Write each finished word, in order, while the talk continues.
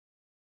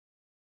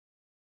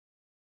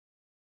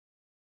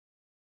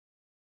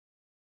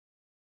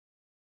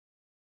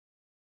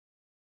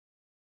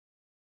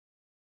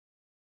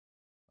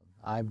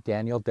I'm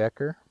Daniel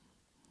Decker.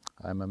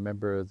 I'm a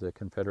member of the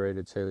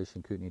Confederated Salish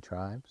and Kootenai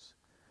tribes.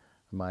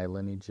 My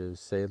lineage is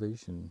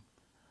Salish and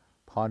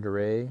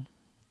Ponderay,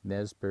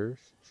 Nez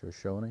Perce,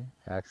 Shoshone.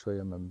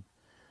 Actually,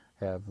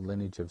 have a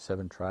lineage of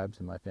 7 tribes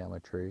in my family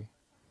tree.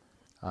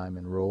 I'm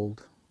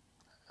enrolled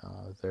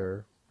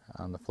there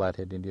on the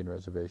Flathead Indian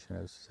Reservation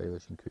as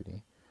Salish and Kootenai.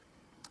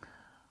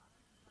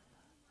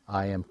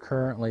 I am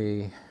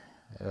currently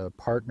a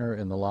partner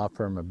in the law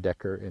firm of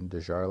Decker and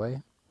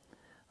Desjardins.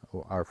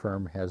 Our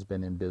firm has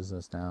been in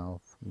business now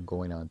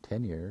going on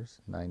 10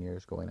 years, 9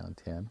 years going on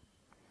 10.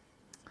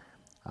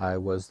 I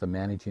was the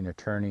managing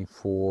attorney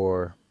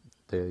for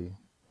the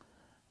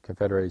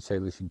Confederated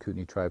Salish and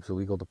Kootenai Tribes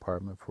legal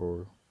department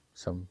for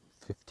some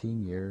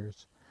 15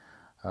 years.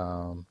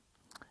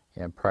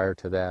 And prior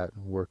to that,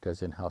 worked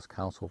as in-house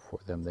counsel for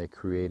them. They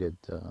created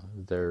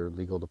their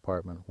legal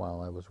department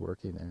while I was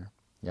working there.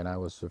 And I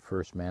was the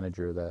first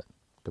manager of that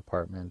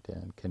department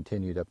and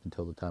continued up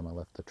until the time I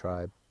left the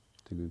tribe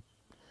to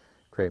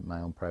create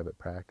my own private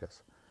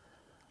practice.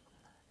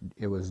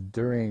 It was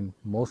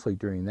mostly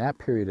during that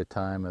period of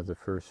time of the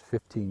first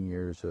 15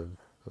 years of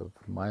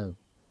my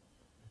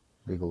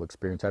legal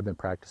experience. I've been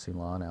practicing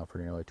law now for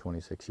nearly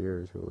 26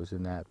 years. It was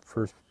in that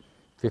first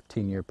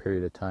 15-year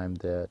period of time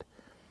that,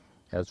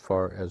 as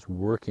far as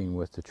working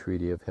with the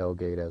Treaty of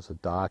Hellgate as a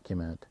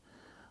document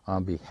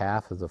on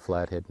behalf of the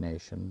Flathead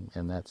Nation,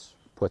 and that's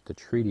what the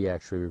treaty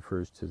actually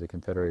refers to the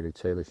Confederated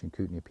Salish and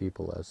Kootenai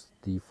people as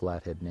the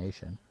Flathead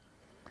Nation.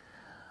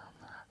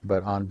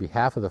 But on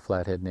behalf of the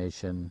Flathead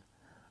Nation,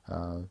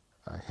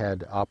 I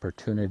had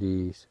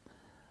opportunities,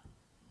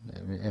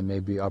 and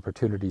maybe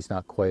opportunities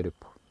not quite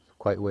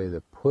a way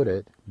to put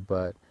it,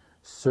 but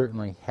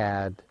certainly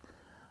had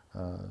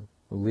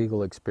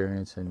legal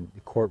experience and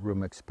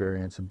courtroom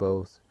experience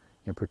both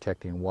in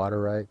protecting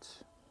water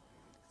rights,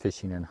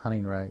 fishing and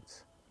hunting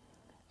rights,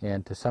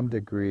 and to some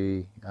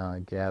degree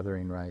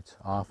gathering rights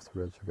off the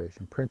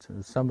reservation.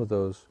 Some of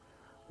those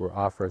were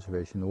off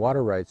reservation. The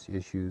water rights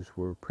issues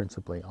were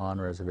principally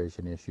on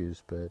reservation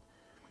issues, but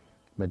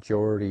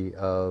majority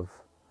of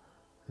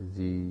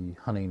the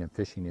hunting and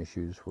fishing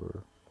issues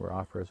were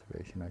off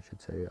reservation, I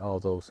should say,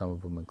 although some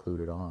of them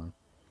included on.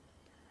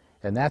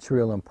 And that's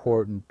real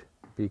important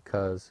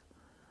because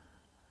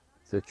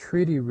the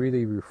treaty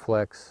really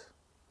reflects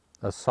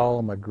a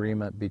solemn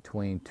agreement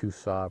between 2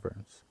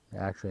 sovereigns,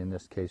 actually in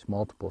this case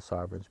multiple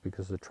sovereigns,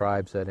 because the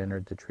tribes that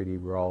entered the treaty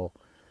were all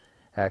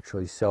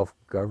actually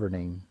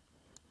self-governing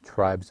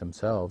tribes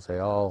themselves. They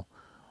all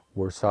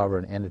were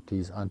sovereign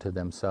entities unto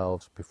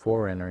themselves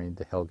before entering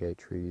the Hellgate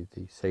Treaty.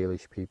 The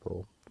Salish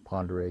people,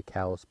 Ponderay,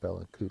 Kalispel,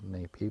 and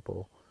Kootenai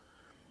people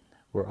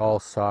were all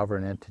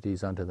sovereign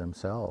entities unto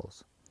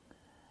themselves.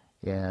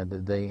 And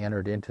they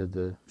entered into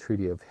the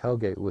Treaty of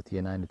Hellgate with the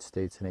United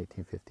States in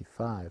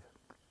 1855.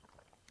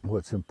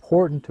 What's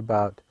important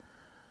about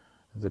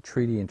the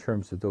treaty in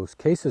terms of those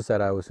cases that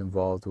I was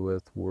involved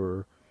with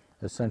were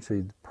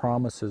essentially the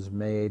promises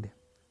made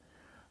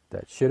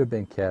that should have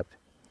been kept,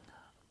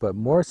 but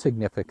more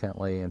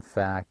significantly, in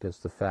fact, is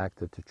the fact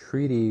that the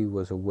treaty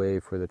was a way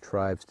for the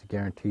tribes to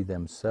guarantee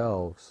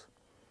themselves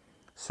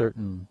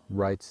certain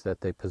rights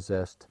that they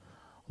possessed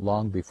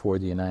long before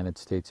the United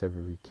States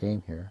ever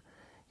came here.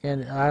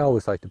 And I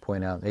always like to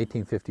point out,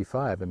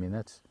 1855, I mean,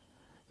 that's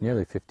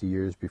nearly 50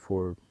 years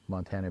before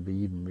Montana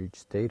even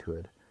reached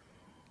statehood.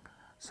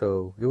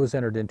 So it was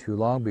entered into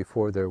long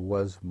before there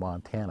was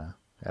Montana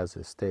as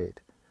a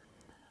state.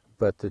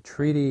 But the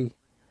treaty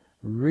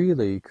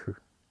really,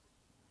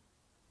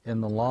 in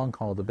the long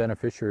haul, the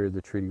beneficiary of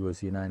the treaty was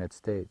the United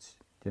States.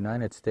 The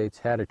United States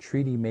had a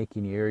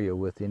treaty-making area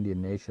with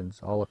Indian nations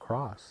all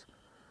across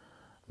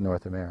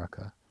North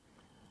America.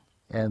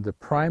 And the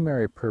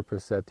primary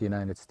purpose that the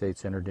United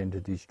States entered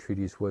into these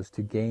treaties was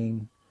to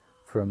gain,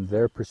 from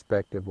their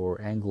perspective or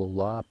Anglo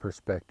law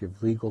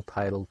perspective, legal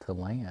title to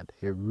land.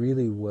 It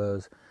really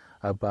was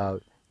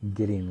about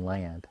getting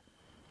land.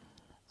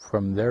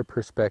 From their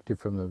perspective,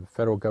 from the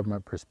federal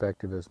government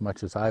perspective, as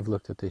much as I've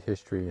looked at the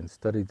history and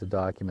studied the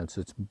documents,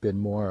 it's been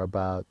more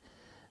about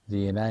the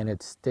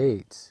United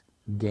States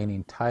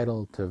gaining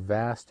title to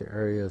vast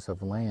areas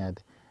of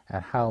land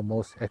and how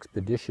most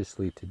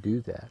expeditiously to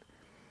do that.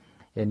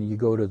 And you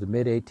go to the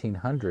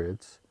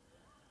mid-1800s,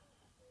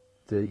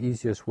 the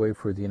easiest way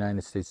for the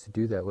United States to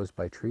do that was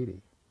by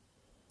treaty.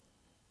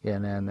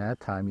 And at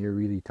that time, you're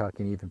really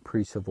talking even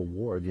pre-Civil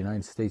War. The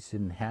United States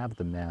didn't have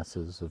the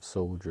masses of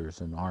soldiers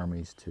and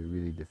armies to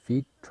really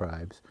defeat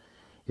tribes.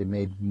 It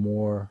made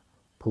more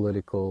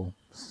political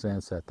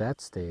sense at that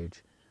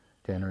stage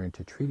to enter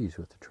into treaties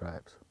with the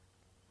tribes.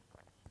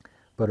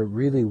 But it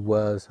really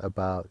was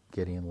about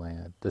getting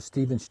land. The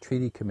Stevens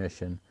Treaty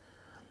Commission,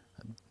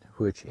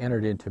 which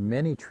entered into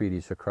many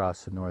treaties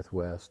across the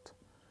Northwest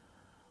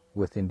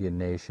with Indian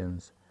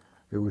nations,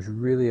 it was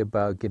really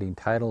about getting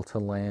title to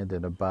land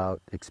and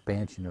about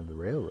expansion of the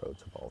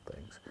railroads, of all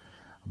things.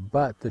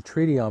 But the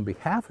treaty on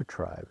behalf of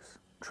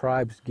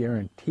tribes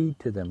guaranteed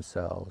to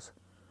themselves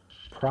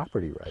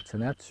property rights,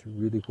 and that's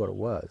really what it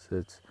was.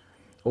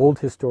 Old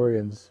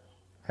historians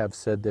have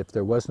said that if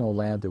there was no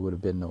land, there would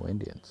have been no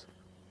Indians.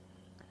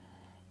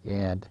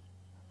 And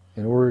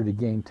in order to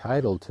gain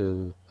title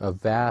to a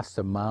vast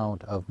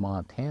amount of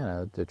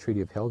Montana, the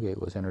Treaty of Hellgate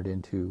was entered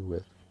into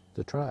with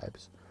the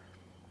tribes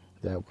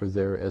that were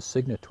there as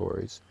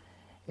signatories.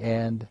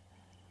 And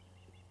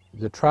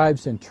the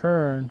tribes in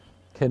turn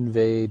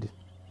conveyed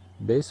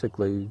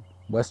basically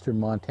western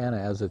Montana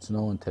as it's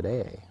known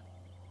today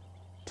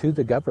to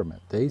the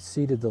government. They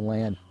ceded the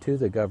land to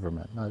the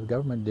government. Now, the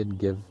government didn't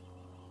give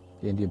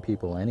Indian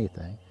people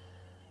anything.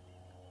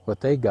 What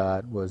they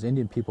got was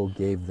Indian people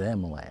gave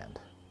them land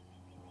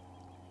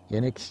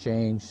in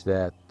exchange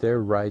that their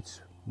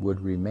rights would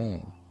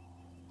remain.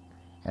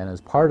 And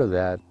as part of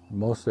that,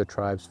 most of the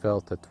tribes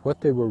felt that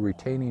what they were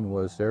retaining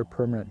was their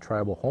permanent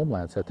tribal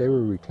homelands, that they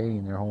were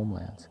retaining their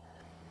homelands.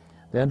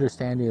 The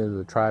understanding of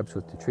the tribes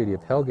with the Treaty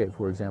of Hellgate,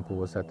 for example,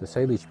 was that the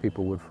Salish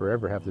people would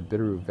forever have the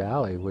Bitterroot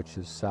Valley, which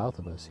is south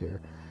of us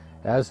here,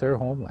 as their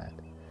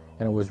homeland.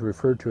 And it was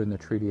referred to in the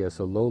treaty as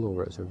the Lolo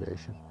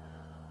Reservation.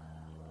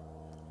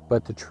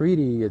 But the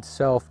treaty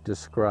itself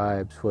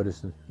describes what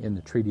is in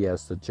the treaty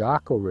as the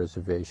Jocko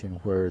Reservation,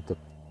 where the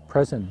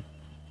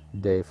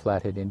present-day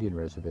Flathead Indian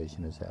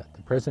Reservation is at.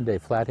 The present-day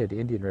Flathead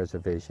Indian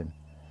Reservation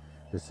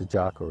is the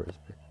Jocko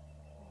Reservation.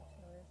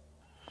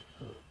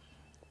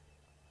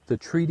 The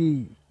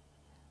treaty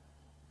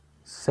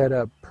set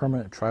up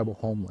permanent tribal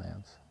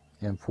homelands,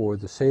 and for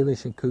the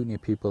Salish and Kootenai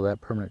people, that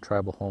permanent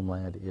tribal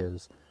homeland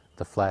is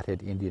the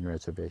Flathead Indian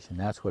Reservation.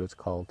 That's what it's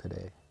called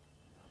today.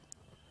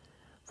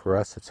 For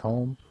us, it's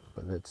home,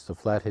 but it's the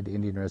Flathead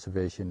Indian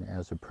Reservation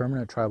as a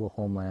permanent tribal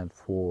homeland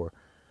for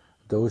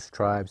those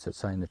tribes that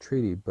signed the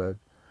treaty. But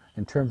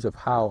in terms of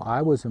how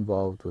I was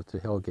involved with the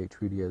Hellgate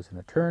Treaty as an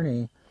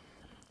attorney,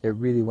 it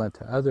really went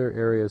to other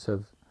areas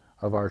of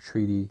our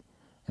treaty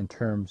in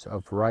terms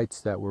of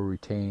rights that were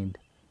retained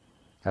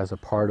as a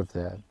part of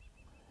that.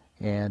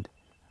 And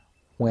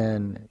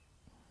when,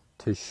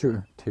 to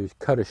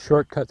cut a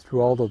shortcut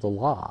through all of the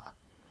law,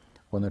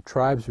 when the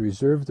tribes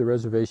reserved the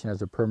reservation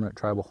as a permanent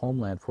tribal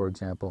homeland, for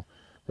example,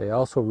 they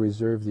also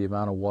reserved the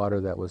amount of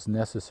water that was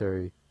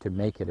necessary to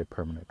make it a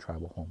permanent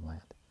tribal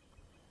homeland.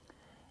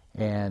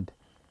 And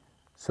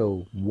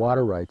so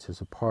water rights is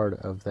a part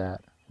of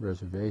that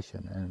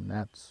reservation, and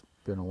that's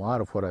been a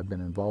lot of what I've been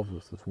involved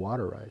with, is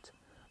water rights.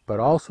 But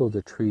also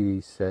the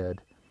treaty said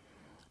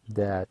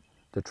that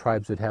the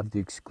tribes would have the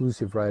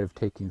exclusive right of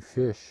taking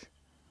fish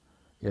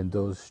in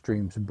those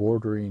streams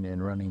bordering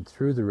and running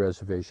through the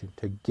reservation,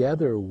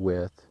 together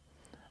with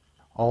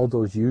all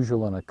those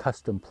usual and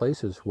accustomed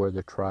places where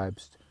the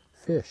tribes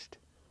fished.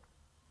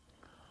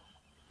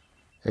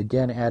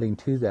 Again, adding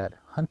to that,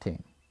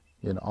 hunting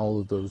in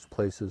all of those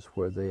places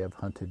where they have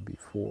hunted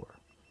before.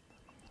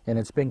 And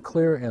it's been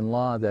clear in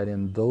law that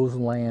in those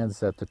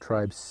lands that the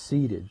tribes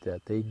ceded,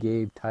 that they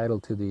gave title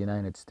to the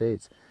United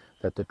States,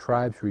 that the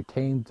tribes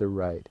retained the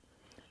right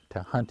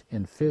to hunt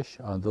and fish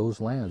on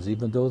those lands,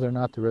 even though they're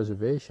not the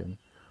reservation,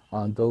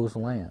 on those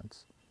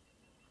lands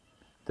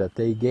that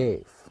they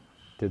gave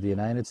to the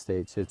United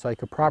States. It's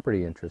like a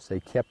property interest. They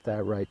kept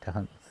that right to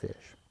hunt and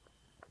fish.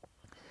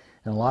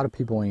 And a lot of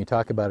people, when you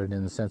talk about it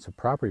in the sense of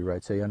property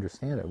rights, they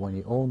understand it. When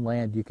you own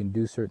land, you can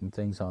do certain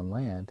things on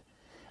land,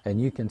 and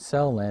you can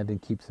sell land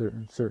and keep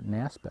certain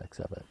aspects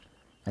of it.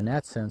 In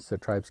that sense, the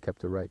tribes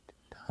kept the right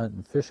to hunt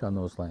and fish on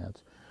those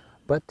lands.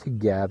 But to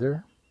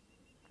gather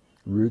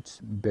roots,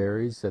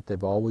 berries, that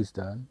they've always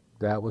done,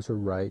 that was a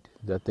right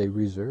that they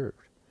reserved.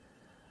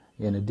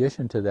 In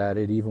addition to that,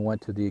 it even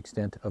went to the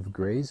extent of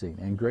grazing.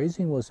 And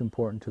grazing was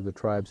important to the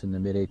tribes in the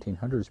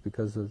mid-1800s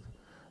because of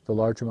the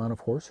large amount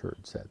of horse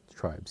herds that the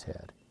tribes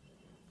had.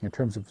 In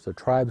terms of the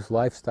tribe's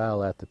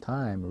lifestyle at the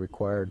time, it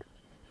required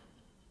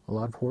a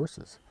lot of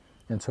horses.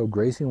 And so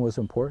grazing was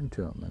important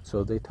to them. And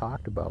so they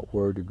talked about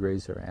where to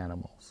graze their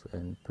animals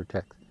and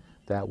protect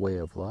that way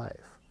of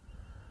life.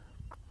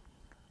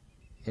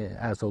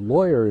 As a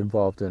lawyer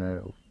involved in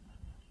it,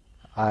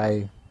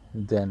 I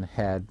then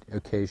had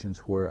occasions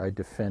where I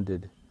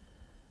defended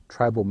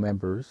tribal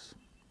members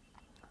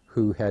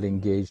who had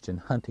engaged in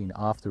hunting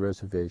off the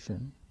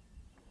reservation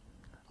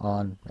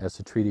on, as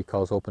the treaty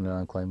calls, open and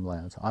unclaimed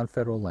lands, on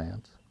federal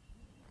lands,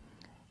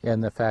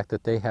 and the fact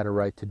that they had a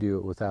right to do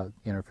it without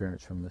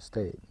interference from the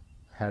state.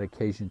 Had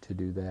occasion to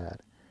do that.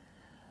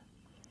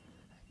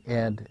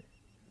 And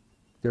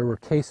there were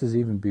cases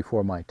even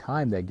before my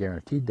time that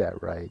guaranteed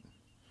that right,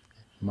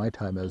 my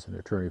time as an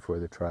attorney for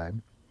the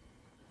tribe.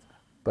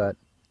 But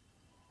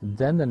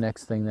then the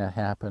next thing that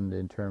happened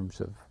in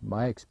terms of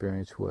my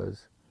experience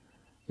was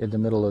in the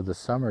middle of the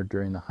summer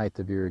during the height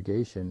of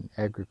irrigation,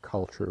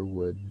 agriculture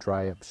would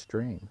dry up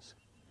streams.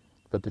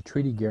 But the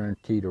treaty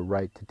guaranteed a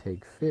right to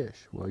take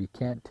fish. Well, you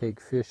can't take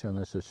fish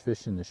unless there's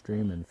fish in the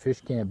stream, and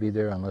fish can't be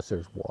there unless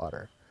there's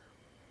water.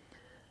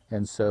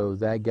 And so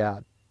that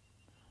got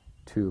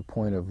to a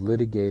point of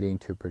litigating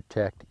to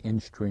protect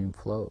in-stream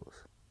flows.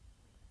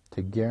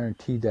 To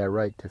guarantee that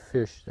right to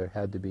fish, there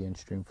had to be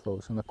in-stream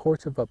flows. And the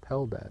courts have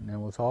upheld that, and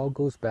it all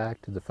goes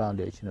back to the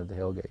foundation of the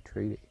Hellgate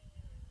Treaty.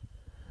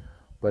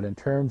 But in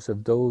terms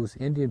of those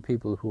Indian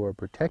people who are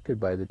protected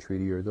by the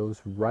treaty, or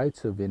those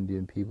rights of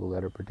Indian people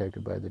that are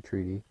protected by the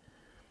treaty,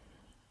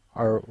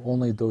 are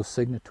only those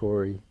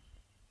signatory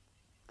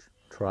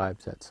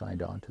tribes that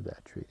signed on to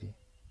that treaty.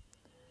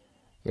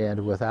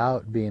 And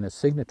without being a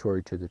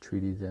signatory to the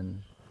treaty,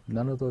 then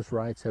none of those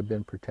rights have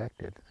been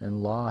protected,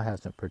 and law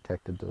hasn't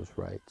protected those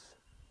rights.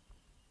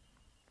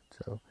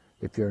 So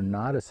if you're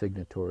not a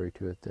signatory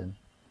to it, then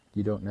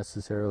you don't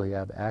necessarily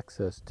have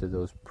access to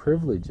those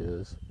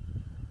privileges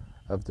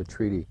of the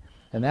treaty.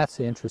 And that's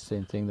the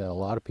interesting thing that a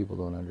lot of people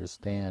don't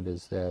understand,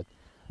 is that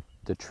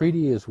the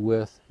treaty is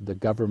with the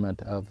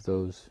government of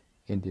those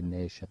Indian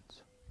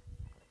nations.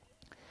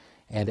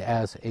 And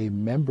as a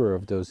member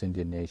of those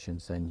Indian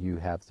nations, then you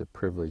have the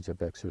privilege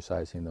of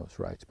exercising those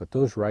rights. But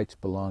those rights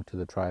belong to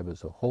the tribe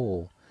as a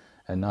whole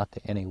and not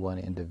to any one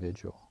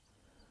individual.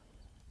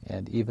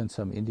 And even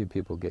some Indian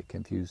people get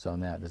confused on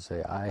that and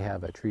say, I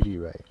have a treaty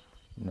right.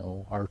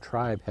 No, our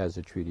tribe has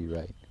a treaty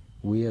right.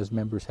 We as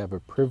members have a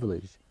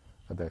privilege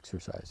of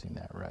exercising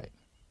that right.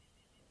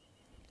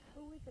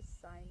 Who were the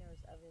signers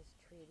of this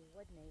treaty?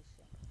 What nations?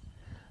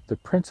 The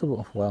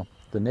principal, well,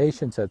 the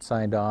nations that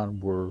signed on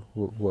were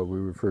what we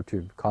refer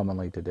to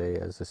commonly today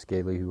as the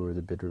Scaly, who were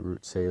the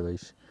Bitterroot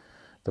Salish,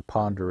 the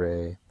Pend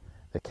d'Oreille,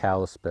 the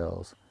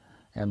Kalispels,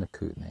 and the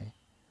Kootenai.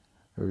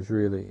 There was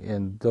really,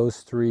 and those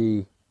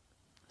three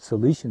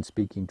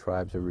Salesian-speaking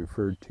tribes are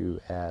referred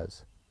to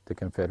as the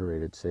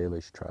Confederated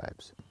Salish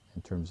tribes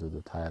in terms of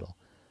the title,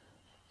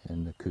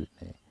 and the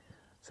Kootenai.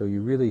 So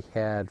you really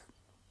had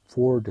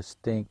four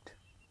distinct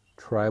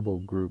tribal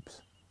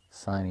groups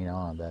signing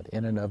on that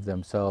in and of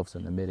themselves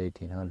in the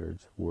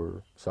mid-1800s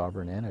were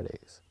sovereign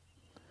entities.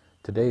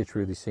 Today it's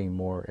really seen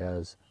more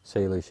as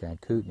Salish and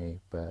Kootenai,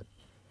 but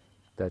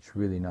that's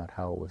really not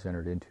how it was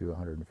entered into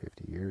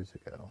 150 years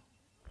ago.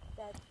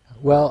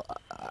 Well,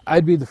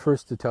 I'd be the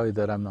first to tell you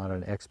that I'm not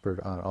an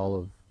expert on all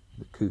of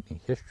the Kootenai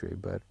history,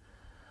 but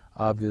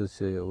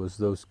obviously it was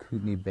those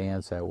Kootenai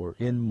bands that were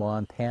in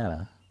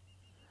Montana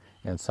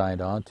and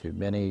signed on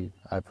to.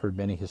 I've heard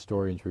many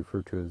historians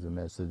refer to them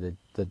as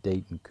the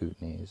Dayton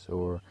Kootenays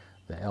or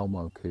the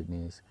Elmo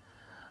Kootenays.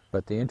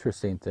 But the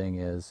interesting thing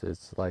is,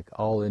 it's like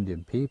all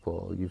Indian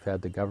people, you've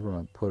had the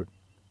government put,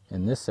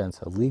 in this sense,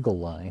 a legal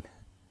line,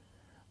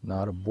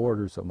 not a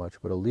border so much,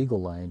 but a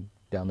legal line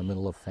down the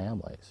middle of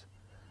families.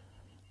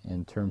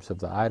 In terms of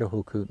the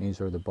Idaho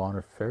Kootenays or the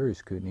Bonner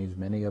Ferries Kootenays,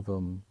 many of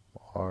them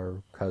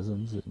are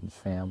cousins and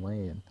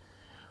family and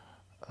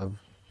of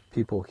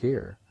people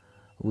here.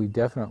 We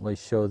definitely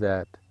show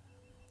that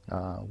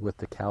with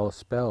the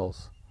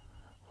Kalispels,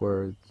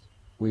 where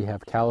we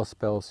have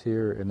Kalispels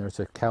here, and there's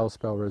a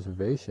Kalispel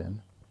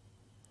reservation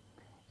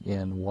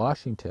in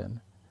Washington,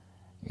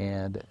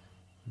 and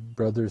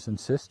brothers and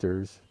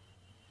sisters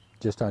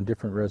just on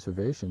different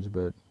reservations,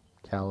 but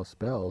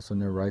Kalispels,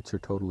 and their rights are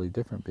totally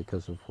different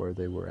because of where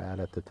they were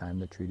at the time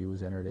the treaty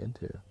was entered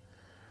into.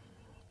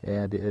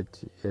 And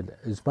it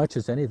as much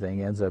as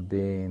anything, ends up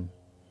being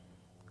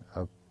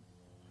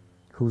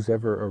who's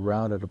ever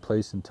around at a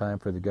place and time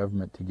for the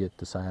government to get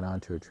to sign on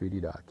to a treaty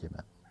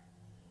document.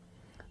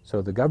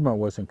 So the government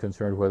wasn't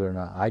concerned whether or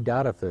not, I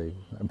doubt if they,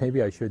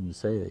 maybe I shouldn't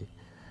say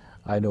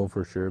I know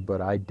for sure, but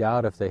I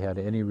doubt if they had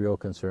any real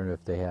concern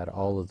if they had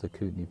all of the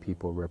Kootenai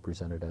people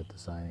represented at the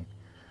signing.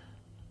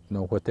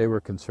 No, what they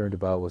were concerned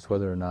about was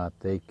whether or not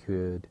they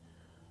could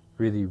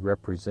really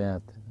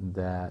represent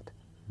that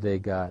they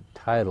got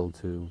title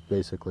to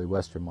basically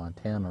western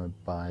Montana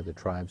by the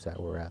tribes that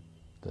were at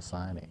the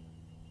signing.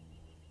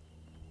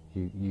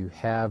 You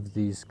have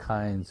these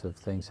kinds of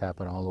things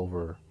happen all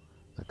over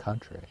the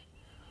country.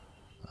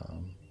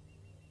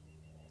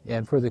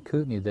 And for the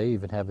Kootenai, they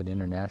even have an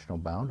international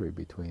boundary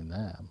between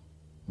them.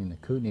 I mean, the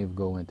Kootenai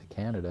go into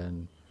Canada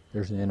and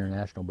there's an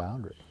international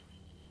boundary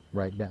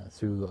right down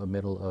through the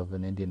middle of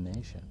an Indian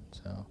nation.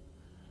 So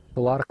a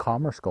lot of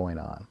commerce going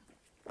on,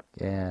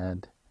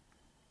 and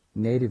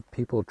Native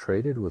people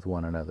traded with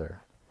one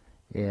another.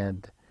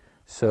 And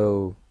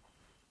so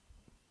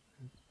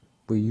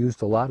we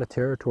used a lot of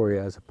territory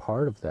as a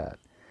part of that.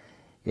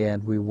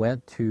 And we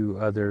went to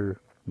other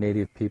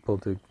Native people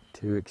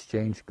to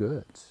exchange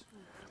goods.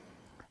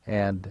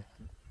 And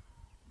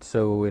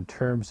so in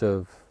terms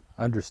of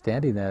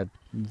understanding that,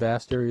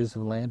 vast areas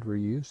of land were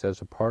used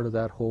as a part of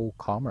that whole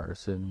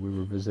commerce. And we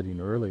were visiting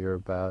earlier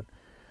about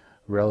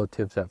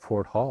relatives at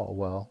Fort Hall.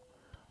 Well,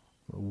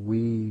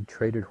 we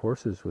traded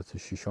horses with the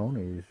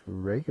Shoshones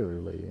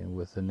regularly and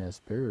with the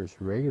Nez Perce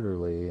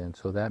regularly, and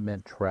so that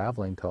meant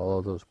traveling to all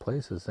of those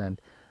places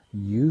and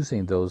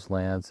using those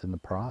lands in the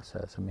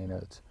process. I mean,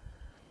 it's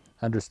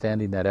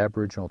understanding that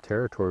Aboriginal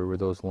territory were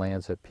those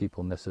lands that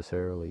people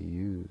necessarily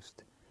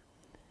used.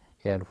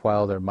 And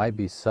while there might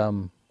be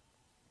some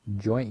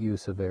joint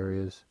use of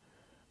areas,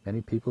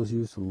 many peoples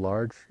used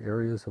large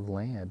areas of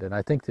land. And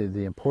I think that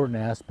the important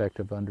aspect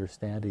of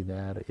understanding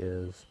that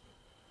is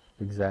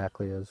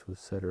exactly as was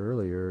said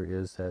earlier,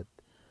 is that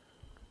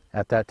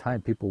at that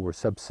time people were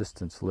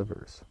subsistence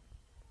livers.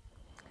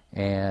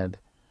 And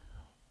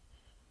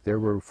there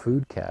were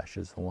food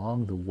caches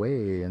along the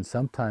way, and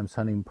sometimes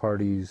hunting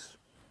parties,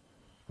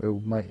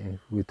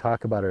 we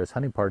talk about it as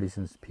hunting parties,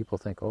 and people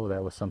think, oh,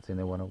 that was something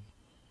they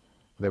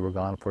were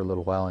gone for a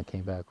little while and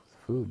came back with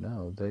food.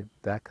 No,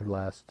 that could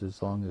last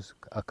as long as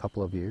a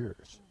couple of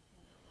years.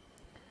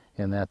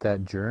 And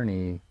that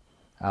journey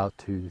out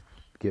to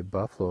get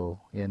buffalo,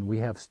 and we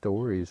have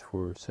stories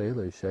for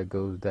Salish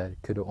that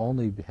could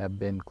only have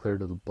been clear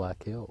to the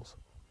Black Hills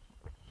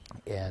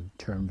in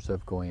terms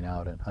of going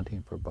out and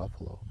hunting for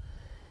buffalo,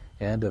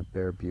 and of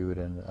Bear Butte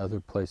and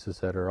other places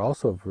that are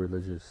also of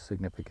religious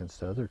significance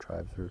to other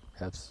tribes, or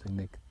have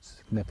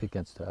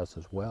significance to us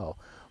as well.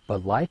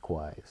 But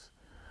likewise,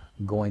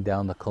 going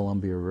down the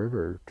Columbia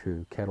River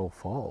to Kettle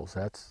Falls,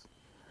 that's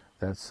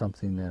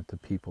something that the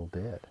people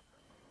did.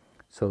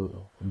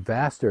 So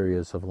vast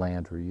areas of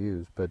land were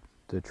used, but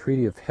the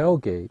Treaty of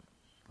Hellgate,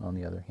 on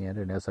the other hand,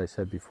 and as I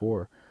said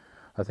before,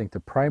 I think the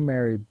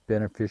primary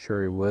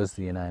beneficiary was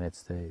the United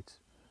States.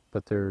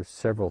 But there are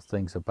several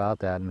things about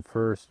that, and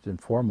first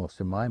and foremost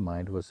in my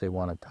mind was they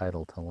wanted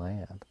title to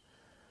land.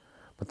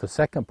 But the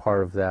second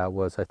part of that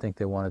was I think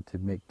they wanted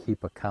to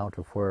keep account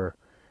of where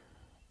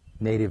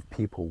Native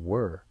people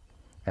were.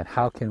 And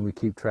how can we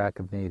keep track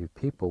of Native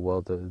people?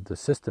 Well, the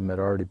system had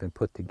already been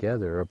put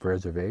together of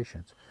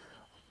reservations.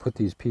 Put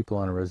these people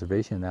on a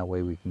reservation, that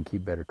way we can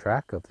keep better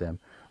track of them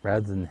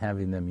rather than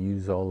having them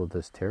use all of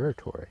this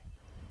territory.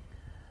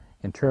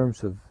 In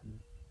terms of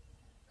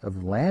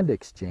land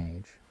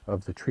exchange,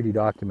 of the treaty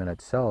document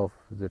itself,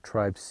 the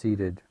tribes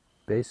ceded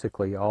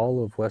basically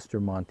all of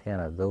western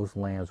Montana, those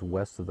lands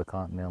west of the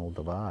Continental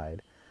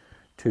Divide,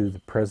 to the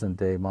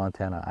present-day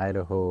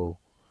Montana-Idaho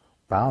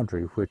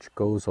boundary, which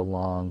goes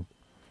along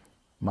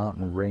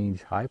mountain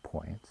range high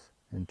points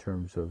in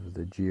terms of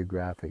the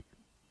geographic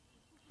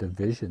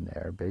division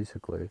there,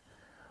 basically.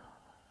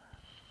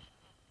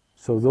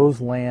 So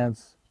those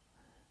lands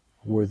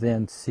were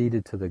then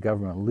ceded to the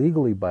government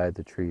legally by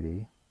the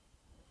treaty,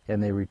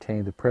 and they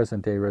retained the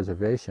present-day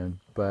reservation,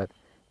 but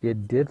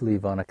it did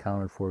leave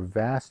unaccounted for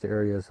vast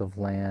areas of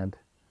land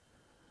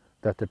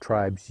that the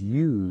tribes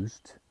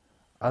used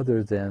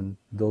other than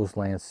those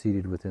lands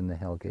ceded within the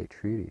Hellgate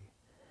Treaty.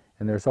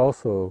 And there's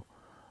also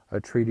a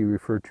treaty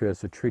referred to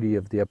as the Treaty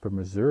of the Upper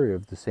Missouri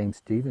of the St.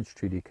 Stephen's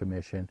Treaty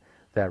Commission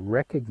that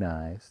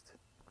recognized,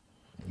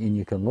 and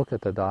you can look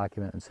at the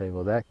document and say,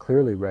 well, that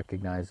clearly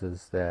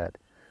recognizes that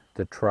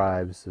the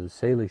tribes, the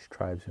Salish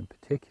tribes in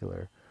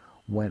particular,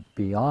 went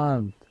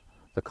beyond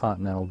the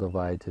Continental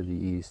Divide to the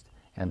east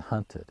and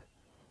hunted.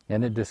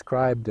 And it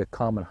described a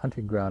common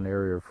hunting ground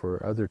area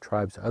for other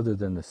tribes other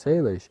than the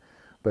Salish,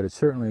 but it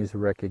certainly is a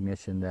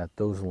recognition that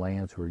those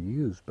lands were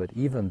used. But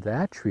even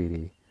that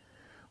treaty,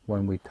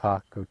 when we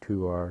talk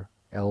to our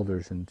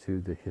elders and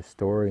to the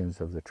historians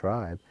of the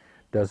tribe,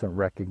 doesn't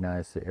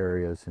recognize the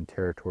areas and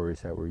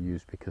territories that were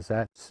used, because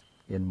that's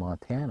in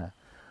Montana.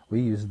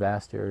 We use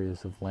vast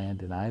areas of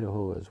land in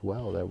Idaho as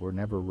well that were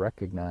never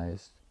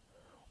recognized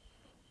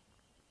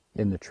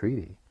in the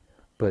treaty,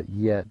 but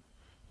yet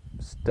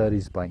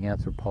studies by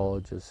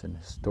anthropologists and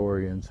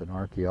historians and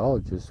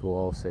archaeologists will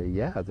all say,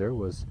 yeah, there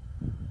was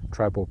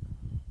tribal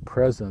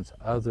presence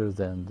other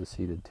than the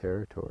ceded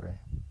territory.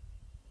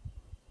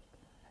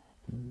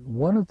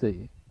 One of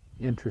the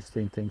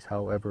interesting things,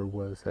 however,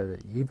 was that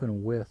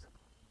even with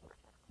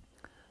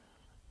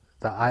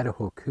the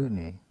Idaho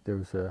Kootenai, there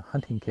was a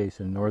hunting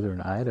case in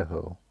northern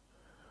Idaho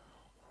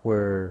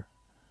where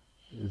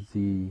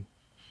the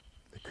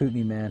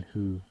Kootenai man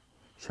who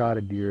shot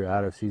a deer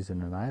out of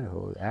season in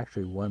Idaho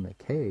actually won the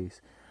case,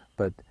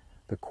 but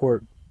the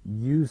court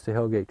used the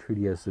Hellgate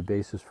Treaty as the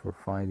basis for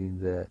finding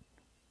that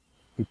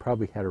he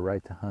probably had a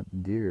right to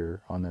hunt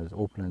deer on his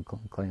open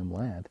and claimed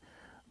land,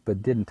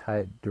 but didn't tie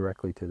it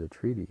directly to the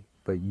treaty,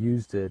 but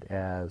used it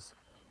as,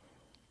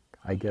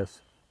 I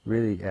guess,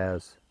 really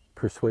as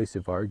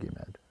persuasive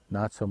argument,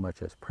 not so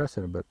much as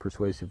precedent, but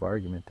persuasive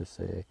argument to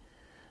say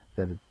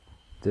that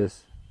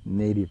this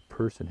native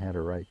person had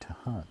a right to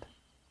hunt,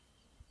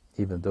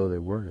 even though they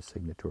weren't a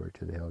signatory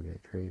to the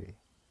Hellgate Treaty.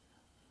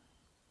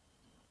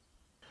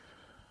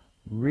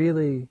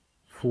 Really,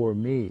 for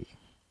me,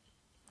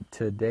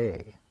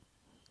 today,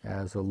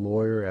 as a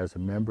lawyer, as a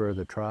member of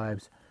the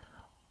tribes,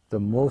 the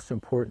most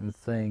important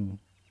thing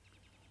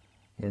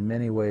in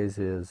many ways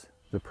is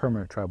the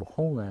permanent tribal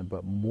homeland,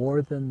 but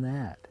more than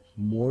that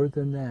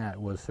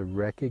was the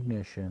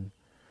recognition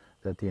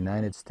that the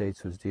United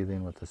States was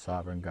dealing with a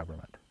sovereign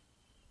government,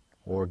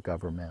 or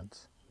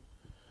governments.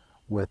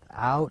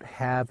 Without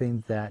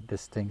having that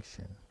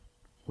distinction,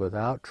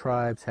 without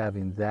tribes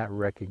having that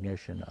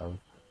recognition of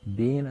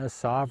being a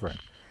sovereign,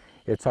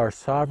 it's our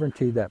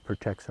sovereignty that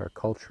protects our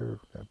culture,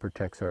 that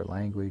protects our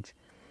language.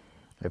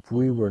 If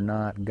we were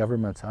not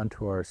governments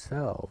unto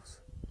ourselves,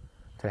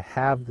 to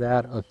have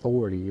that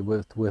authority,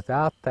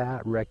 without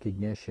that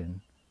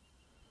recognition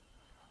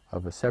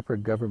of a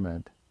separate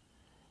government,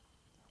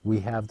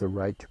 we have the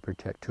right to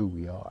protect who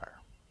we are.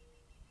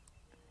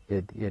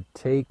 It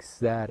takes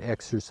that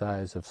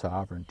exercise of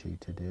sovereignty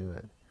to do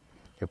it.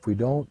 If we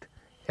don't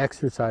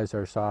exercise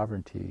our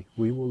sovereignty,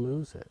 we will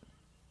lose it.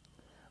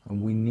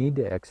 And we need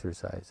to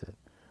exercise it.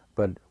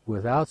 But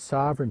without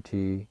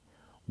sovereignty,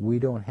 we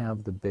don't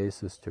have the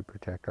basis to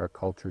protect our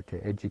culture,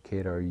 to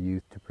educate our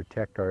youth, to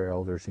protect our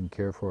elders and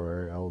care for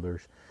our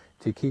elders,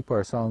 to keep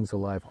our songs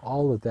alive,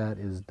 all of that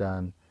is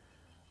done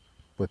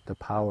with the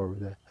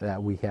power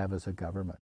that we have as a government.